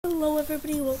Hello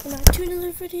everybody, welcome back to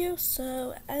another video.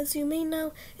 So, as you may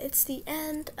know, it's the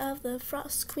end of the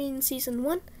Frost Queen Season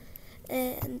 1,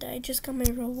 and I just got my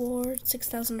reward,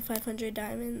 6,500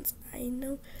 diamonds. I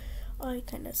know I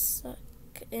kind of suck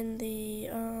in the,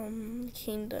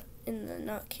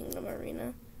 not Kingdom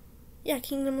Arena. Yeah,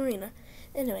 Kingdom Arena.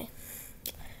 Anyway,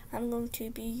 I'm going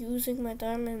to be using my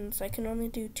diamonds. I can only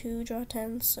do 2 draw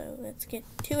 10s, so let's get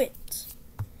to it.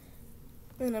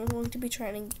 And I'm going to be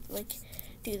trying to,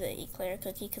 do the eclair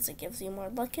cookie because it gives you more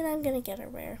luck, and I'm gonna get a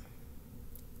rare.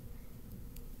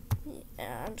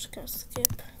 Yeah, I'm just gonna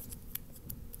skip.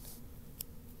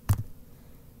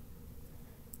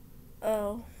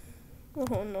 Oh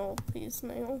no, please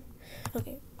no.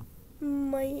 Okay,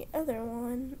 my other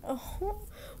one. Oh,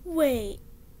 wait.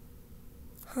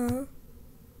 Huh?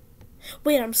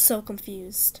 Wait, I'm so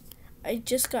confused. I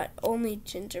just got only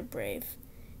Ginger Brave,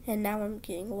 and now I'm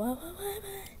getting what?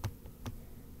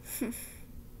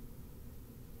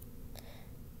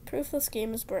 Proof this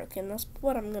game is broken. That's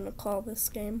what I'm gonna call this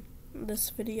video.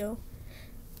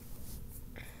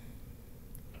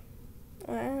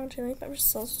 Wow, do you like that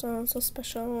soulstone? So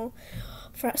special.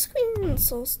 Frost Queen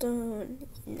soulstone.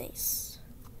 Nice.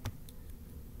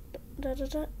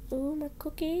 Ooh, my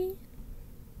cookie.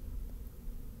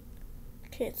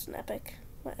 Okay, it's an epic.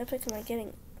 What epic am I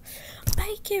getting?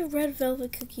 I get red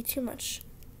velvet cookie too much.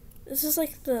 This is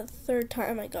like the 3rd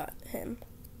time I got him.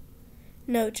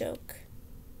 No joke.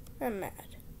 I'm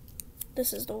mad.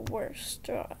 This is the worst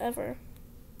draw ever.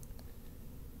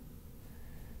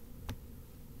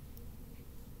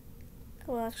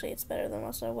 Well, actually, it's better than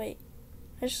last. Wait,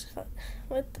 I just got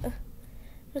what the?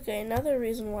 Okay, another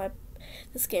reason why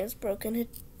this game's broken.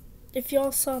 If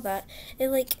y'all saw that,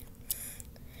 it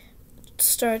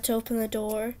started to open the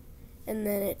door, and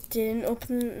then it didn't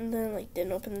open, and then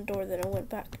didn't open the door. Then it went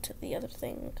back to the other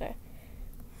thing. Okay.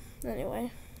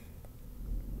 Anyway.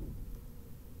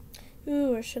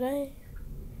 Ooh, or should I?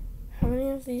 How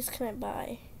many of these can I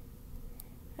buy?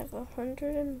 I have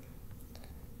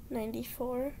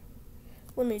 194.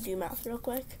 Let me do math real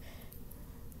quick.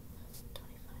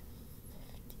 25,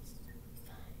 50,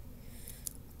 75.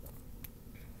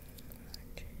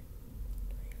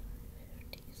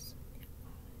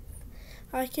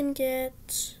 I can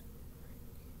get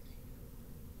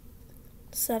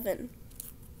 7.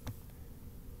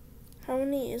 How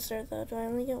many is there though? Do I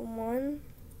only get 1?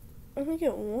 I only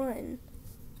get 1.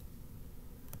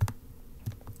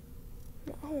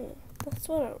 No, that's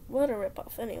what a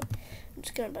ripoff. Anyway, I'm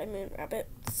just gonna buy Moon Rabbit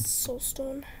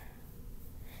Soulstone.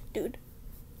 Dude,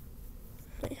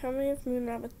 wait, how many of Moon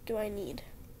Rabbit do I need?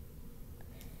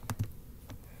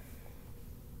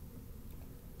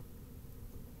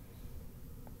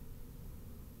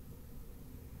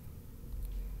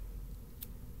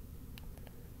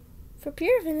 For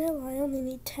pure vanilla, I only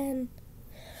need 10.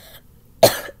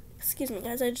 Excuse me,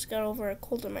 guys, I just got over a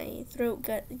cold and my throat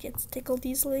gets tickled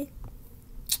easily.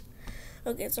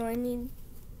 Okay, so I need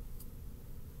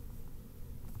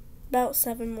about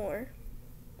 7 more.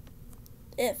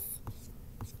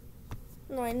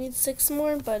 No, I need 6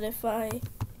 more, but if I,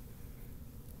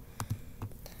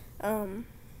 oh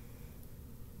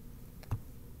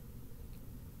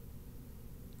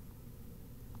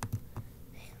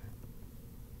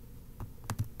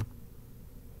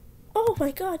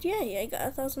my god, yay, I got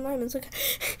 1,000 diamonds. Okay.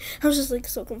 I was just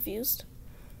so confused.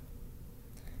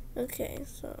 Okay,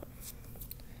 so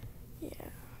yeah.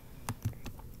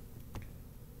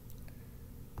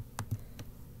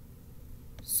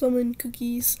 Summon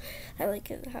cookies. I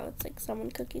like it how it's summon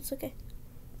cookies. Okay.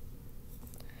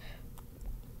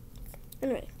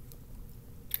 Anyway,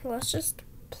 let's just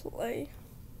play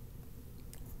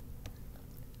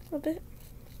a bit.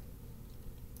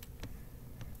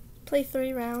 Play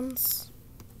 3 rounds.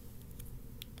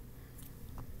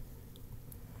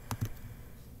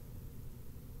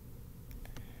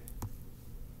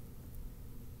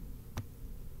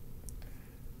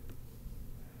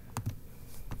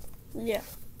 Yeah.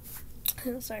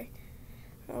 Sorry.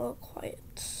 I'm a little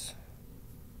quiet.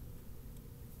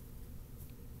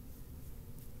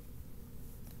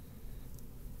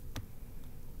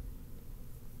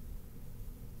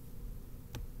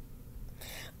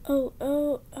 Oh,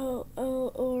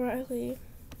 O'Reilly.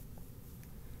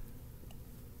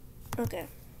 Okay.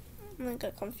 I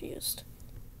got confused.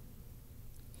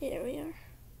 Here we are.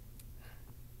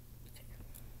 Okay.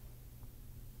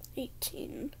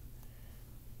 18.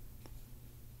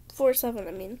 4-7,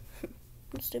 I mean.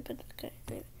 I'm stupid. Okay,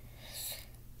 anyway.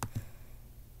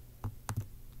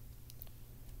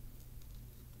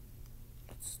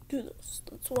 Let's do this.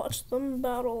 Let's watch them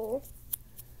battle.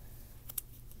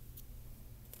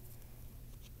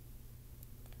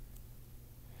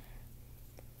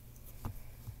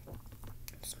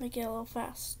 Make it a little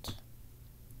fast.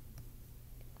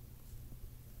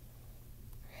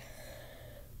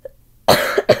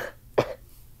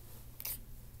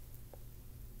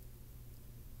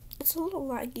 It's a little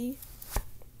laggy.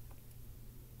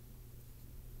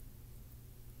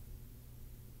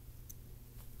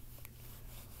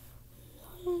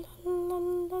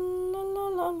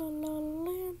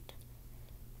 Land.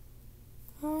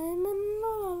 I'm in La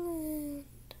La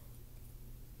Land.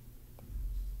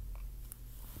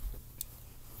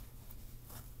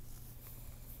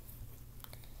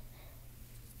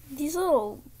 These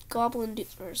little goblin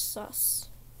dudes are sus.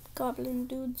 Goblin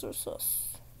dudes are sus.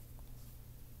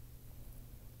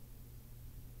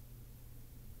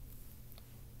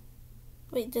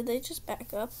 Wait, did they just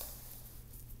back up?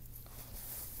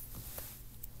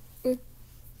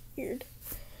 Weird.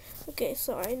 Okay,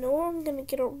 so I know I'm gonna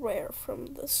get a rare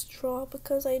from this draw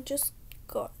because I just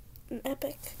got an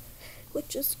epic,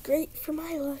 which is great for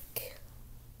my luck.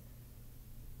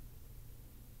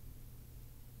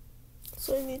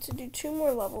 So I need to do 2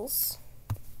 more levels.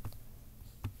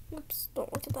 Oops,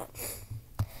 don't look at that.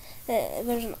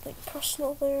 There's nothing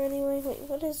personal there anyway. Wait,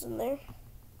 what is in there?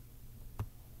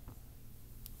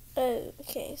 Oh,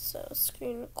 okay, so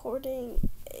screen recording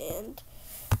and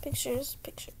pictures,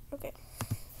 okay.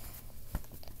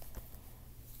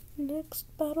 Next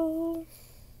battle.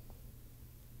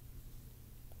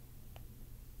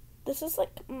 This is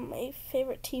like my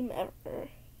favorite team ever.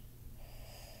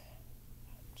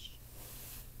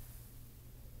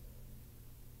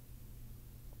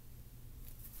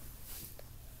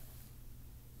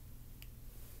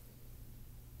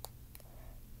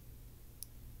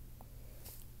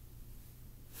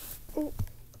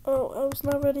 Oh, I was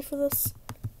not ready for this.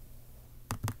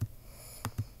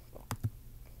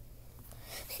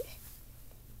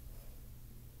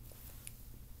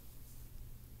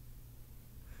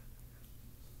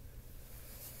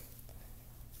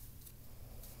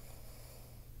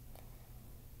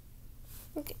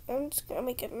 Okay, I'm just gonna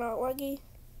make it not laggy.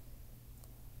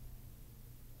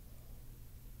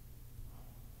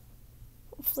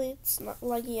 Hopefully it's not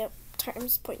laggy at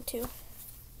times 0.2.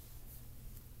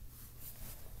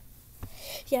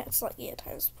 Yeah, it's laggy at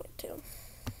times 0.2.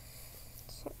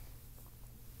 So.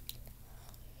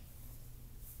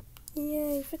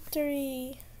 Yay,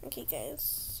 victory! Okay,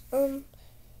 guys. I'm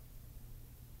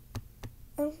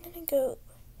gonna go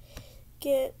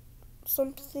get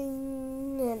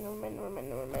something.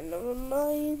 Never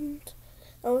mind.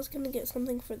 I was gonna get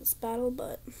something for this battle,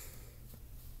 but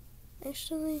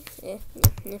actually,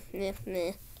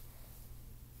 nah.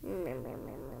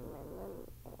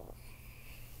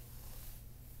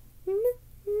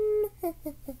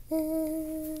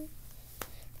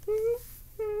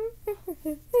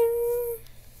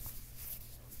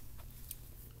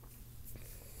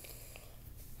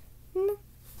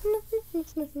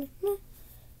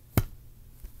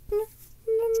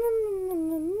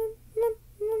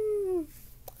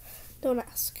 Don't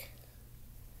ask.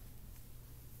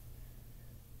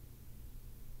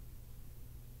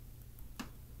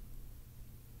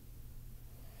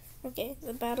 Okay,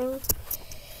 the battle is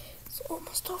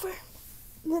almost over.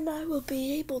 Then I will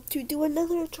be able to do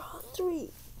another draw 3.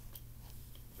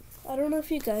 I don't know if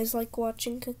you guys like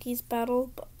watching Cookies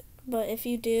battle, but if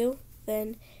you do,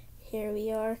 then here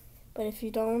we are. But if you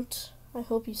don't, I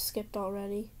hope you skipped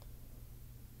already.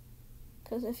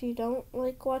 Because if you don't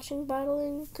like watching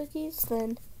battling Cookies,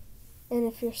 then, and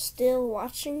if you're still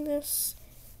watching this,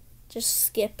 just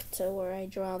skip to where I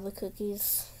draw the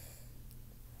cookies.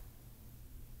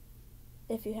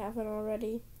 If you haven't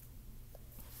already.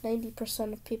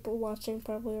 90% of people watching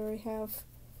probably already have.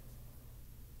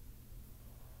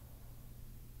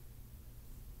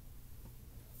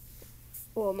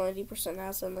 Well, 90%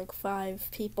 as in like 5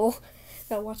 people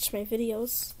that watch my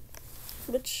videos.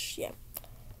 Which, yeah,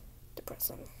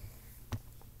 depressing.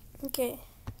 Okay,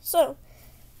 so,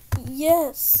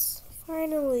 yes,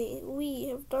 finally, we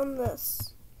have done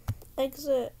this.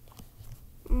 Exit.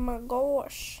 My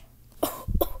gosh.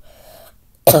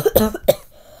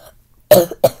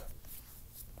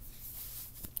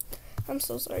 I'm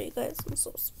so sorry, you guys. I'm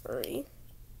so sorry.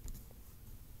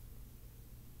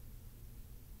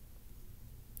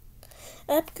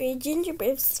 Upgrade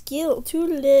gingerbread skill to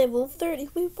level 30.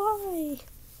 Wait, why?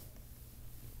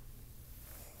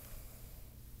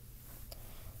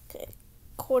 Okay,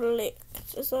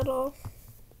 collect. Is that all?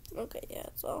 Okay, yeah,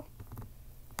 that's all.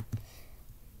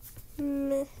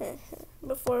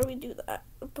 Before we do that,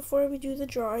 before we do the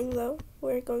drawing though,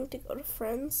 we're going to go to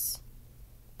friends.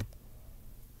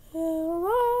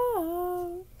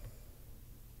 Hello.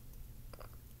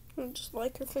 Just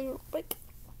like her thing real quick.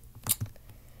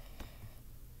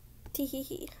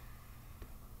 Hee.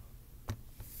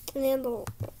 And the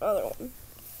other one.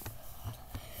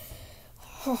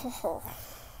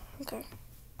 Okay.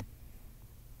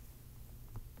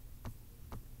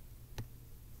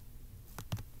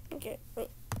 Okay, wait.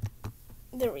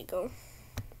 There we go.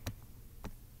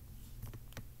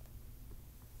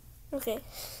 Okay.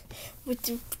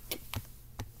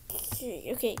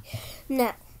 Okay.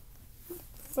 Now,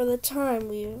 for the time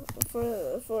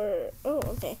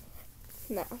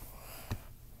now,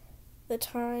 the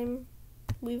time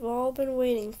we've all been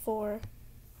waiting for.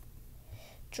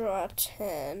 Draw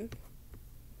 10.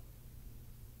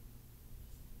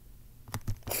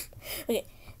 Okay,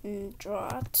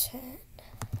 draw 10.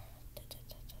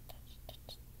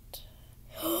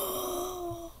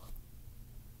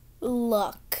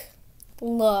 Luck.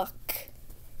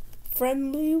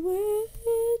 Friendly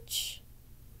witch.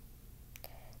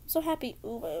 I'm so happy.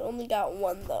 Ooh, I only got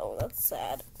one though. That's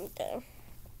sad. Okay.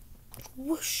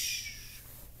 Whoosh.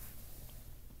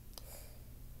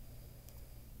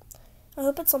 I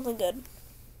hope it's something good.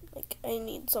 Like, I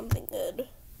need something good.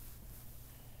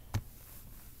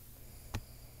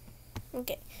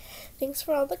 Okay. Thanks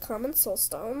for all the common soul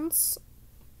stones.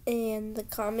 And the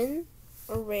common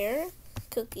or rare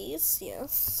cookies,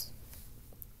 yes.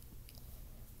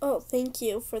 Oh, thank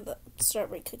you for the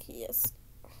strawberry cookie, yes.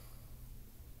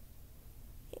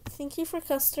 Thank you for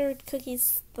custard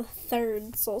cookies, the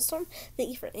 3rd soulstone. Thank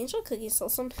you for angel cookies,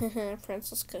 soulstone.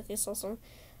 Princess cookies, soulstone.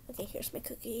 Okay, here's my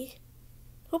cookie.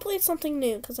 Hopefully it's something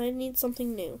new, because I need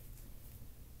something new.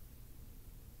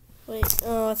 Wait,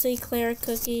 oh, it's a Eclair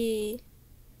cookie.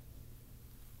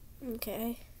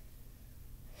 Okay.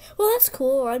 Well, that's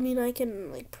cool. I mean, I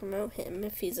can, like, promote him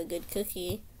if he's a good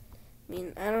cookie. I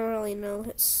mean, I don't really know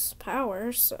his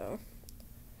power, so.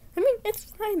 I mean, it's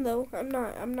fine, though. I'm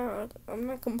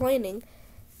not complaining.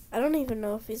 I don't even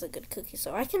know if he's a good cookie,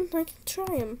 so I can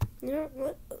try him. You know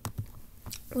what?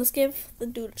 Let's give the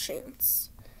dude a chance.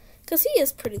 Because he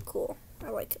is pretty cool. I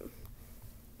like him.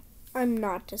 I'm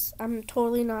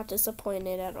totally not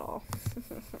disappointed at all.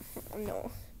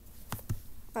 No.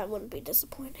 I wouldn't be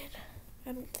disappointed.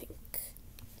 I don't think.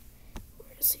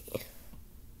 Where is he?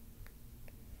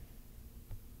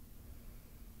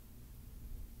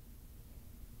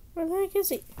 Where the heck is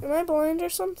he? Am I blind or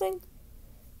something?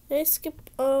 Did I skip?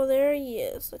 Oh, there he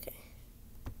is. Okay.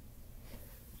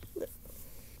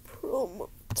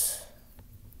 Promote.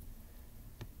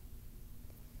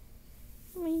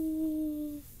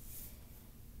 Me.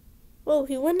 Whoa,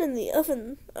 he went in the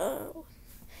oven.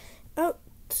 Out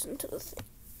into the thing.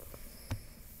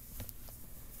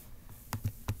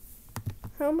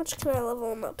 How much can I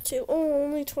level him up to? Oh,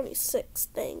 only 26.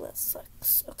 Dang, that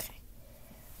sucks. Okay.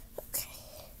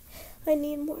 I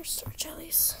need more star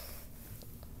jellies.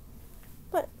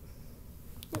 But,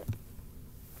 yeah.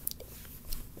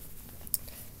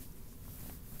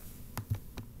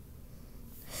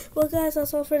 Well, guys,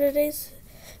 that's all for today's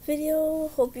video.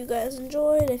 Hope you guys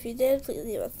enjoyed. If you did, please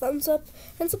leave a thumbs up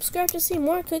and subscribe to see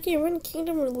more Cookie Run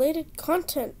Kingdom related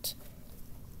content.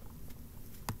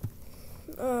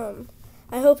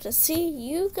 I hope to see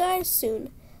you guys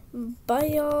soon. Bye,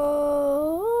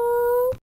 y'all.